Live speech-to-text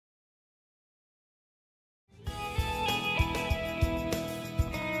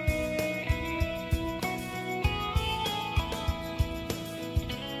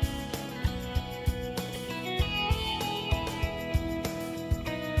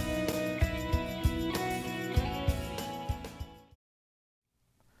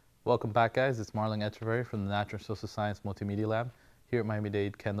Welcome back, guys. It's Marlon Echeverry from the Natural and Social Science Multimedia Lab here at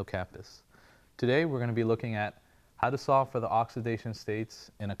Miami-Dade Kendall campus. Today we're going to be looking at how to solve for the oxidation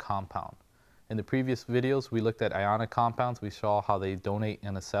states in a compound. In the previous videos we looked at ionic compounds. We saw how they donate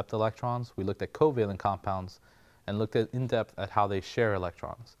and accept electrons. We looked at covalent compounds and looked at in depth at how they share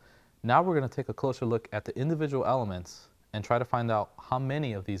electrons. Now we're going to take a closer look at the individual elements and try to find out how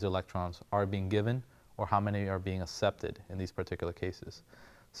many of these electrons are being given or how many are being accepted in these particular cases.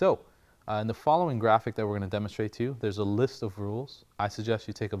 So, in the following graphic that we're going to demonstrate to you, there's a list of rules. I suggest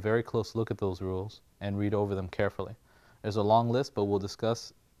you take a very close look at those rules and read over them carefully. There's a long list, but we'll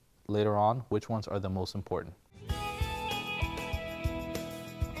discuss later on which ones are the most important.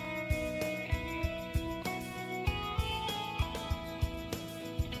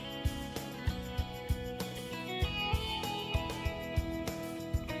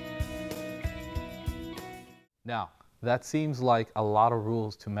 Now, that seems like a lot of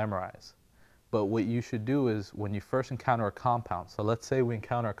rules to memorize, but what you should do is when you first encounter a compound, so let's say we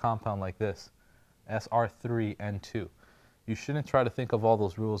encounter a compound like this, SR3N2, you shouldn't try to think of all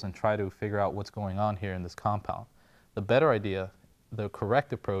those rules and try to figure out what's going on here in this compound. The better idea, the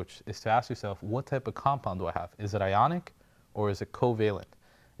correct approach, is to ask yourself, what type of compound do I have? Is it ionic or is it covalent?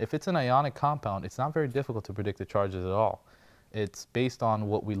 If it's an ionic compound, it's not very difficult to predict the charges at all. It's based on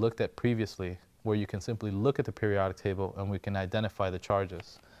what we looked at previously, where you can simply look at the periodic table and we can identify the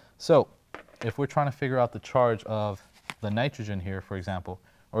charges. So if we're trying to figure out the charge of the nitrogen here, for example,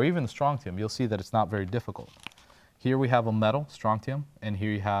 or even the strontium, you'll see that it's not very difficult. Here we have a metal, strontium, and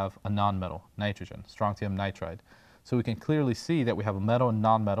here you have a non-metal, nitrogen, strontium nitride. So we can clearly see that we have a metal and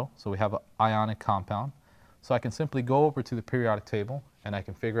non-metal, so we have an ionic compound. So I can simply go over to the periodic table and I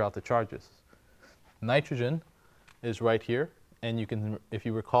can figure out the charges. Nitrogen is right here. And you can, if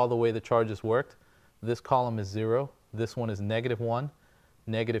you recall the way the charges worked, this column is 0, this one is -1,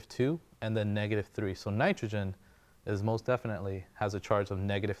 -2, and then -3. So nitrogen is most definitely has a charge of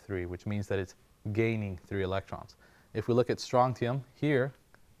 -3, which means that it's gaining 3 electrons. If we look at strontium here,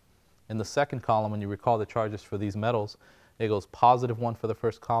 in the second column, when you recall the charges for these metals, it goes +1 for the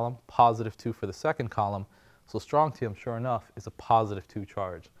first column, +2 for the second column. So strontium, sure enough, is a +2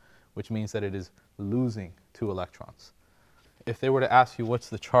 charge, which means that it is losing 2 electrons. If they were to ask you what's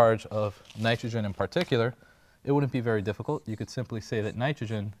the charge of nitrogen in particular, it wouldn't be very difficult. You could simply say that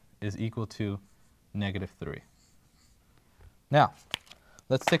nitrogen is equal to -3. Now,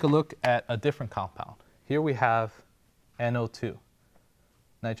 let's take a look at a different compound. Here we have NO2,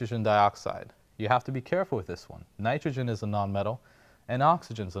 nitrogen dioxide. You have to be careful with this one. Nitrogen is a nonmetal and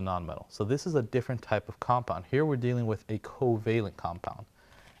oxygen is a nonmetal. So this is a different type of compound. Here we're dealing with a covalent compound.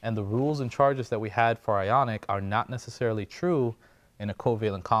 And the rules and charges that we had for ionic are not necessarily true in a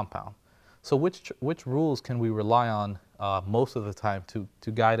covalent compound. So which rules can we rely on most of the time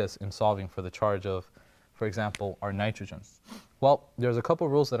to guide us in solving for the charge of, for example, our nitrogen? Well, there's a couple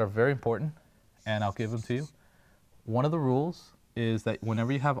of rules that are very important, and I'll give them to you. One of the rules is that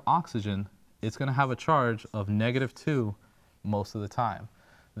whenever you have oxygen, it's going to have a charge of -2 most of the time.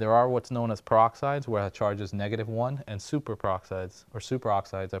 There are what's known as peroxides, where the charge is -1, and superoxides,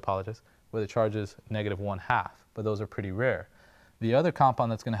 I apologize, where the charge is -1/2, but those are pretty rare. The other compound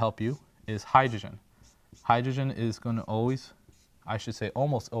that's going to help you is hydrogen. Hydrogen is going to always, I should say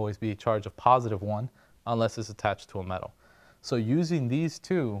almost always, be a charge of +1 unless it's attached to a metal. So using these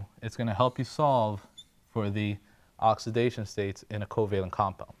two, it's going to help you solve for the oxidation states in a covalent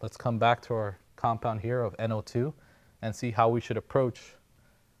compound. Let's come back to our compound here of NO2 and see how we should approach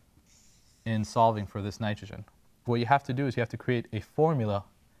in solving for this nitrogen. What you have to do is you have to create a formula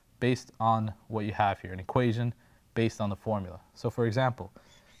based on what you have here, an equation based on the formula. So for example,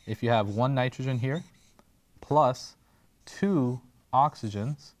 if you have 1 nitrogen here plus 2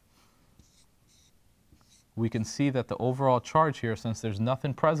 oxygens, we can see that the overall charge here, since there's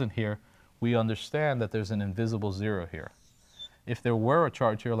nothing present here, we understand that there's an invisible 0 here. If there were a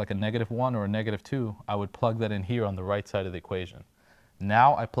charge here like a -1 or a -2, I would plug that in here on the right side of the equation.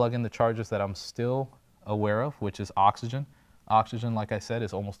 Now I plug in the charges that I'm still aware of, which is oxygen. Oxygen, like I said,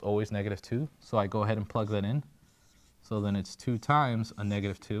 is almost always -2, so I go ahead and plug that in. So then it's 2 times a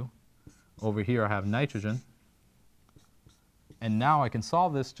 -2. Over here I have nitrogen. And now I can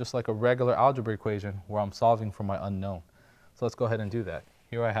solve this just like a regular algebra equation where I'm solving for my unknown. So let's go ahead and do that.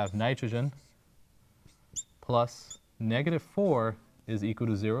 Here I have nitrogen plus -4 is equal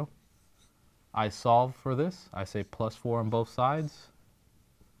to 0. I solve for this. I say +4 on both sides.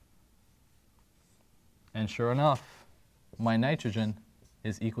 And sure enough, my nitrogen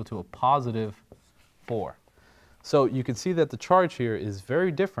is equal to a +4. So you can see that the charge here is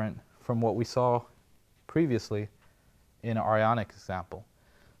very different from what we saw previously in our ionic example.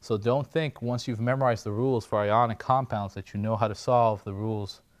 So don't think once you've memorized the rules for ionic compounds that you know how to solve the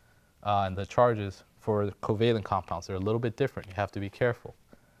rules and the charges for the covalent compounds. They're a little bit different. You have to be careful.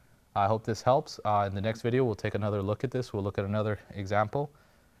 I hope this helps. In the next video, we'll take another look at this. We'll look at another example,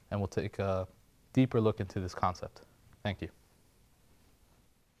 and we'll take a deeper look into this concept. Thank you.